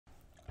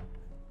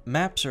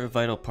Maps are a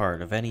vital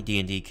part of any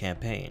D&D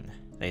campaign.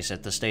 They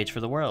set the stage for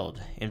the world,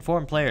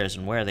 inform players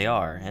on where they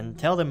are, and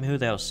tell them who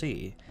they'll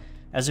see.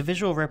 As a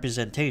visual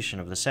representation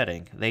of the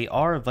setting, they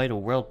are a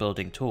vital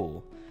world-building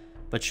tool.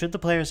 But should the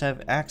players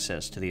have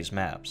access to these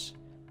maps?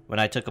 When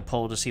I took a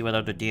poll to see what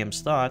other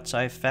DMs thought,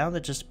 I found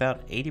that just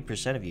about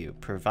 80% of you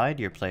provide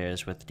your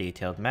players with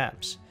detailed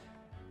maps.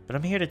 But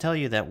I'm here to tell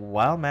you that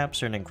while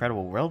maps are an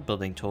incredible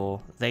world-building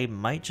tool, they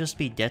might just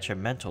be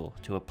detrimental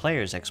to a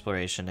player's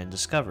exploration and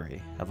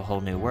discovery of a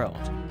whole new world.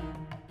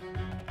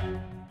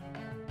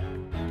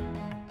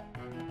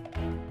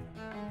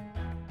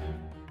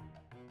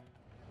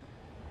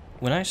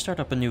 When I start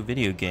up a new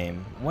video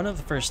game, one of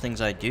the first things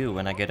I do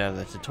when I get out of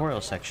the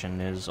tutorial section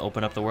is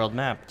open up the world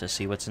map to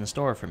see what's in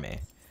store for me.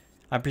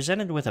 I'm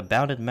presented with a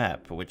bounded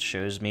map which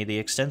shows me the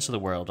extents of the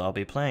world I'll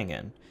be playing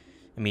in.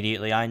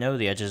 Immediately I know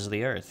the edges of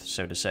the earth,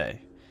 so to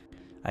say.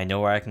 I know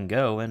where I can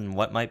go and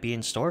what might be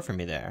in store for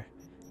me there.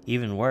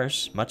 Even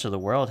worse, much of the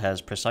world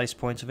has precise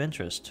points of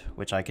interest,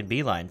 which I can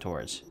beeline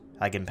towards.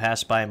 I can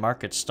pass by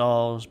market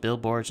stalls,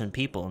 billboards, and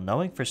people,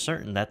 knowing for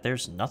certain that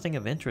there's nothing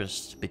of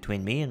interest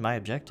between me and my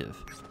objective.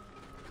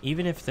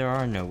 Even if there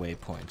are no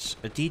waypoints,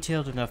 a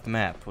detailed enough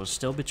map will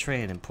still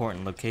betray an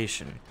important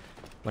location.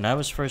 When I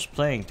was first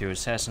playing through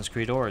Assassin's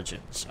Creed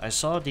Origins, I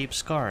saw a deep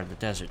scar in the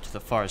desert to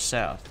the far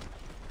south.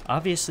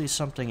 Obviously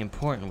something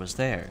important was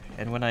there,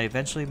 and when I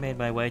eventually made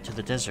my way to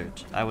the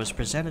desert, I was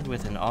presented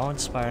with an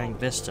awe-inspiring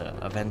vista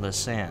of endless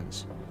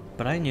sands.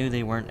 But I knew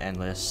they weren't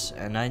endless,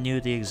 and I knew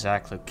the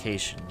exact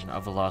location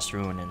of a lost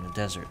ruin in the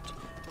desert.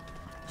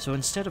 So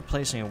instead of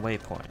placing a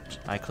waypoint,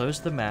 I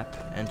closed the map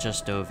and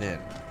just dove in.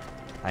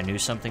 I knew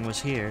something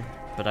was here,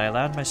 but I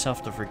allowed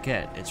myself to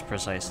forget its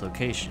precise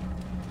location.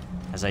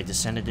 As I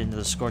descended into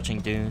the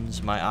scorching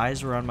dunes, my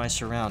eyes were on my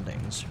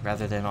surroundings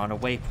rather than on a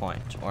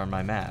waypoint or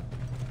my map.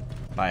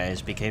 My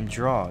eyes became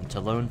drawn to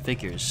lone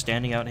figures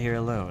standing out here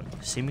alone,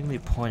 seemingly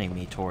pointing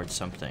me towards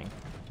something.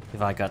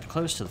 If I got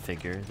close to the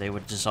figure, they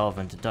would dissolve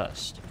into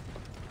dust.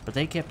 But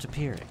they kept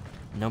appearing,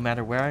 no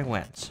matter where I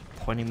went,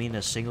 pointing me in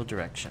a single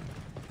direction.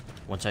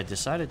 Once I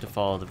decided to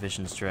follow the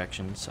vision's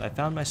directions, I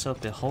found myself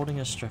beholding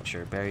a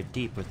structure buried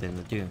deep within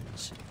the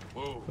dunes.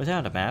 Whoa.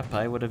 Without a map,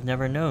 I would have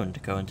never known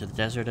to go into the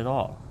desert at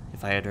all.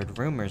 If I had heard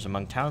rumors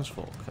among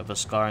townsfolk of a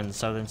scar in the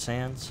southern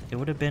sands, it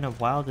would have been a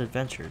wild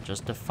adventure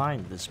just to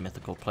find this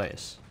mythical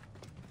place.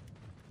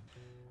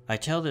 I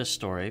tell this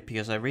story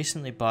because I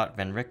recently bought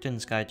Van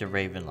Richten's Guide to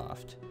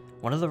Ravenloft.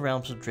 One of the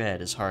realms of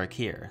dread is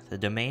har'akir, the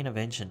domain of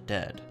ancient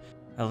dead.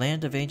 A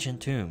land of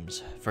ancient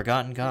tombs,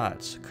 forgotten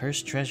gods,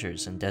 cursed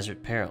treasures, and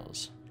desert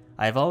perils.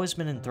 I have always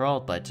been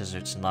enthralled by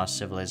deserts and lost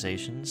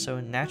civilizations, so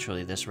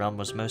naturally this realm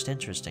was most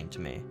interesting to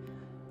me.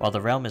 While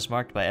the realm is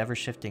marked by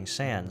ever-shifting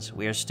sands,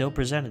 we are still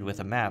presented with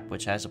a map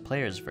which has a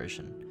player's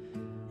version.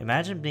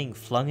 Imagine being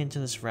flung into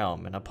this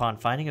realm, and upon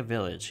finding a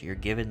village, you're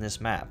given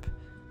this map.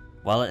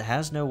 While it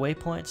has no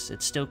waypoints,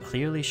 it still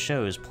clearly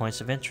shows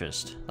points of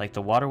interest, like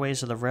the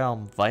waterways of the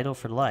realm vital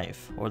for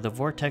life, or the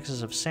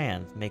vortexes of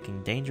sand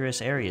making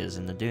dangerous areas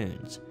in the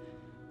dunes.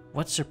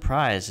 What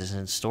surprise is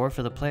in store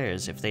for the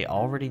players if they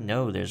already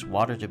know there's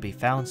water to be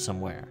found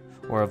somewhere,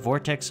 or a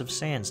vortex of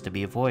sands to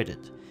be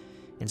avoided?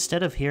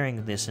 Instead of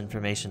hearing this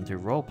information through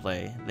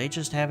roleplay, they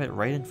just have it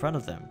right in front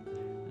of them.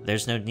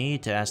 There's no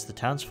need to ask the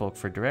townsfolk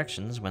for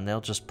directions when they'll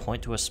just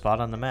point to a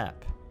spot on the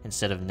map.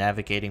 Instead of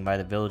navigating by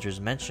the villagers'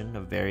 mention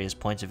of various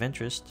points of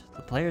interest,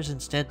 the players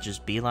instead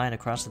just beeline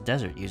across the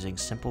desert using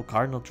simple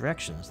cardinal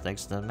directions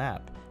thanks to the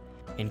map.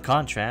 In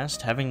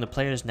contrast, having the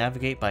players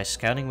navigate by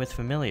scouting with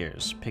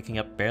familiars, picking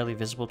up barely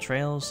visible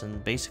trails,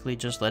 and basically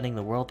just letting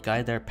the world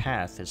guide their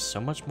path is so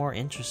much more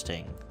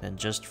interesting than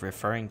just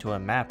referring to a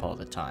map all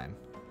the time.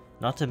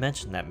 Not to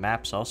mention that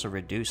maps also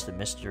reduce the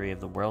mystery of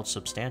the world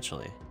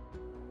substantially.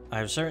 I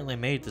have certainly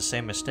made the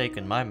same mistake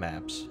in my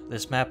maps.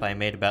 This map I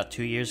made about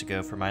 2 years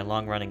ago for my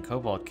long-running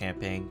Kobold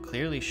campaign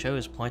clearly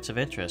shows points of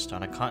interest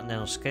on a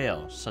continental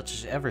scale, such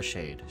as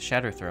Evershade,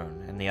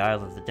 Shatterthrone, and the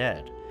Isle of the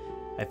Dead.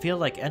 I feel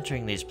like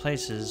entering these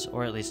places,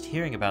 or at least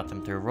hearing about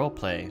them through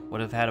roleplay, would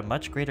have had a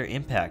much greater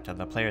impact on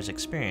the player's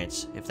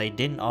experience if they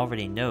didn't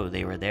already know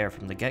they were there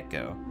from the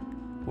get-go.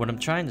 What I'm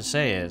trying to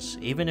say is,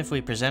 even if we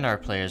present our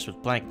players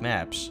with blank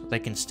maps, they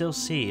can still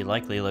see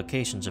likely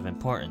locations of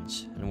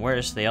importance, and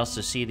worse, they also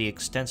see the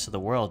extents of the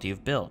world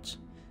you've built.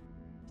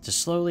 To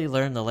slowly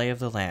learn the lay of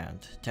the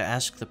land, to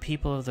ask the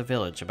people of the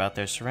village about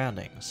their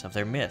surroundings, of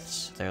their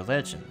myths, their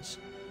legends,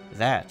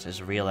 that is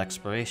a real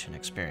exploration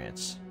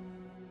experience.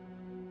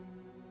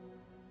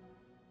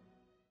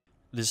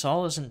 This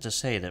all isn't to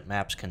say that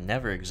maps can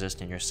never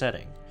exist in your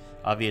setting.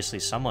 Obviously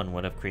someone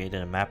would have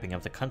created a mapping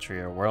of the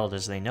country or world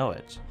as they know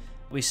it.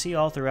 We see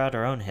all throughout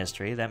our own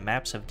history that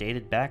maps have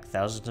dated back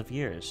thousands of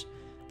years,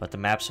 but the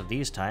maps of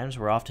these times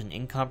were often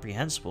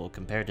incomprehensible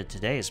compared to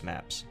today's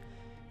maps.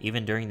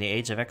 Even during the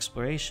age of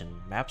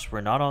exploration, maps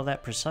were not all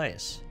that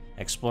precise.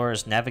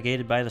 Explorers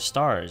navigated by the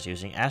stars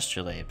using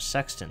astrolabes,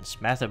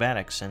 sextants,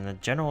 mathematics, and the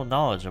general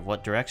knowledge of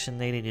what direction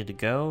they needed to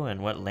go and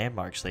what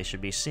landmarks they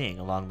should be seeing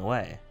along the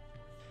way.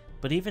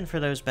 But even for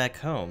those back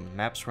home,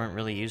 maps weren't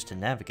really used to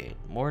navigate,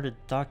 more to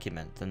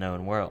document the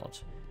known world.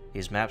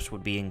 These maps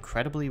would be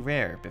incredibly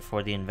rare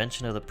before the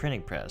invention of the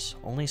printing press,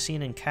 only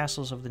seen in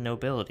castles of the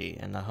nobility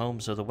and the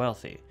homes of the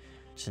wealthy.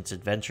 Since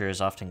adventurers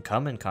often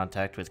come in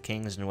contact with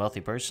kings and wealthy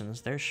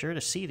persons, they're sure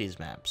to see these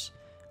maps.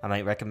 I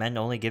might recommend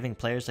only giving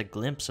players a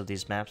glimpse of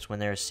these maps when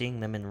they're seeing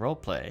them in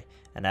roleplay,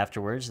 and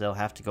afterwards they'll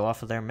have to go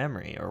off of their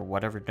memory or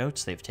whatever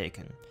notes they've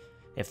taken.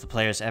 If the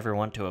players ever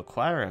want to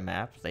acquire a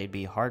map, they'd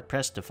be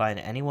hard-pressed to find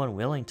anyone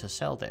willing to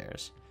sell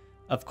theirs.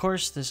 Of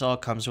course, this all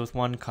comes with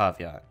one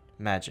caveat: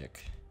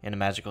 magic. In a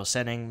magical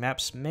setting,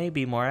 maps may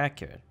be more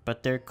accurate,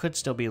 but there could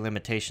still be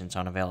limitations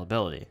on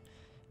availability.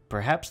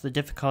 Perhaps the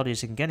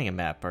difficulties in getting a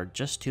map are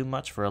just too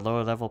much for a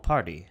lower level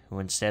party, who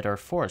instead are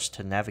forced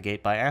to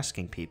navigate by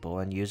asking people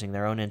and using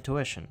their own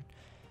intuition.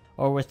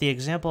 Or with the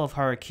example of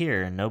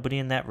har'akir, nobody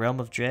in that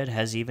realm of dread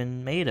has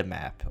even made a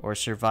map, or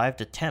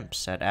survived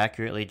attempts at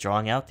accurately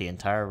drawing out the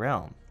entire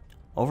realm.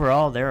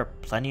 Overall, there are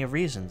plenty of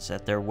reasons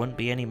that there wouldn't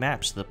be any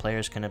maps the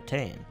players can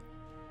obtain.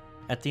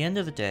 At the end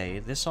of the day,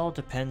 this all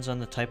depends on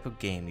the type of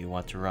game you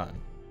want to run.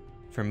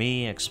 For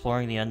me,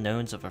 exploring the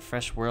unknowns of a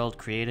fresh world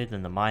created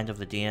in the mind of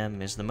the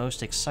DM is the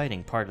most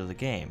exciting part of the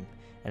game,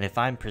 and if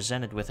I'm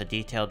presented with a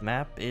detailed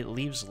map, it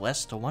leaves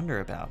less to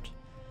wonder about.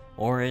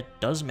 Or it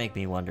does make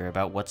me wonder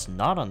about what's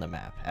not on the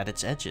map at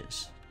its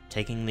edges.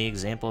 Taking the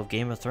example of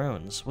Game of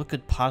Thrones, what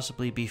could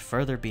possibly be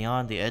further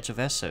beyond the edge of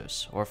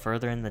Essos, or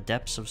further in the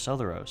depths of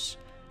Soleros?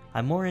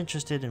 I'm more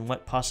interested in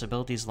what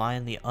possibilities lie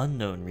in the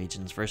unknown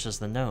regions versus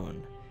the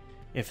known.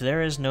 If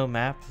there is no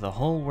map, the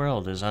whole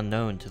world is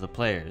unknown to the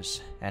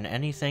players, and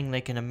anything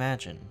they can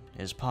imagine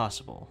is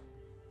possible.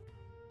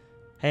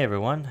 Hey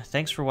everyone,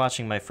 thanks for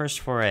watching my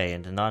first foray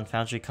into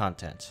non-Foundry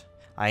content.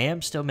 I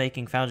am still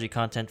making Foundry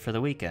content for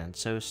the weekend,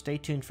 so stay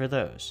tuned for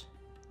those.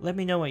 Let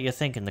me know what you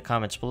think in the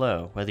comments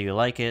below, whether you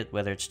like it,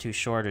 whether it's too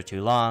short or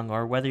too long,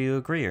 or whether you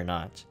agree or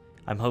not.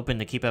 I'm hoping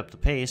to keep up the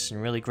pace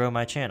and really grow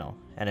my channel,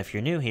 and if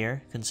you're new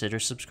here, consider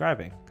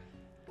subscribing.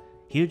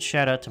 Huge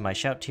shout out to my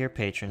Shout tier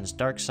patrons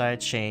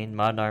Darkside, Shane,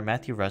 Modnar,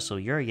 Matthew Russell,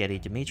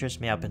 Yeti, Demetrius,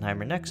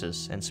 Meowpenheimer,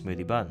 Nexus, and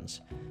Smoothie Buns.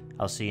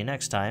 I'll see you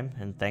next time,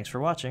 and thanks for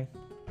watching.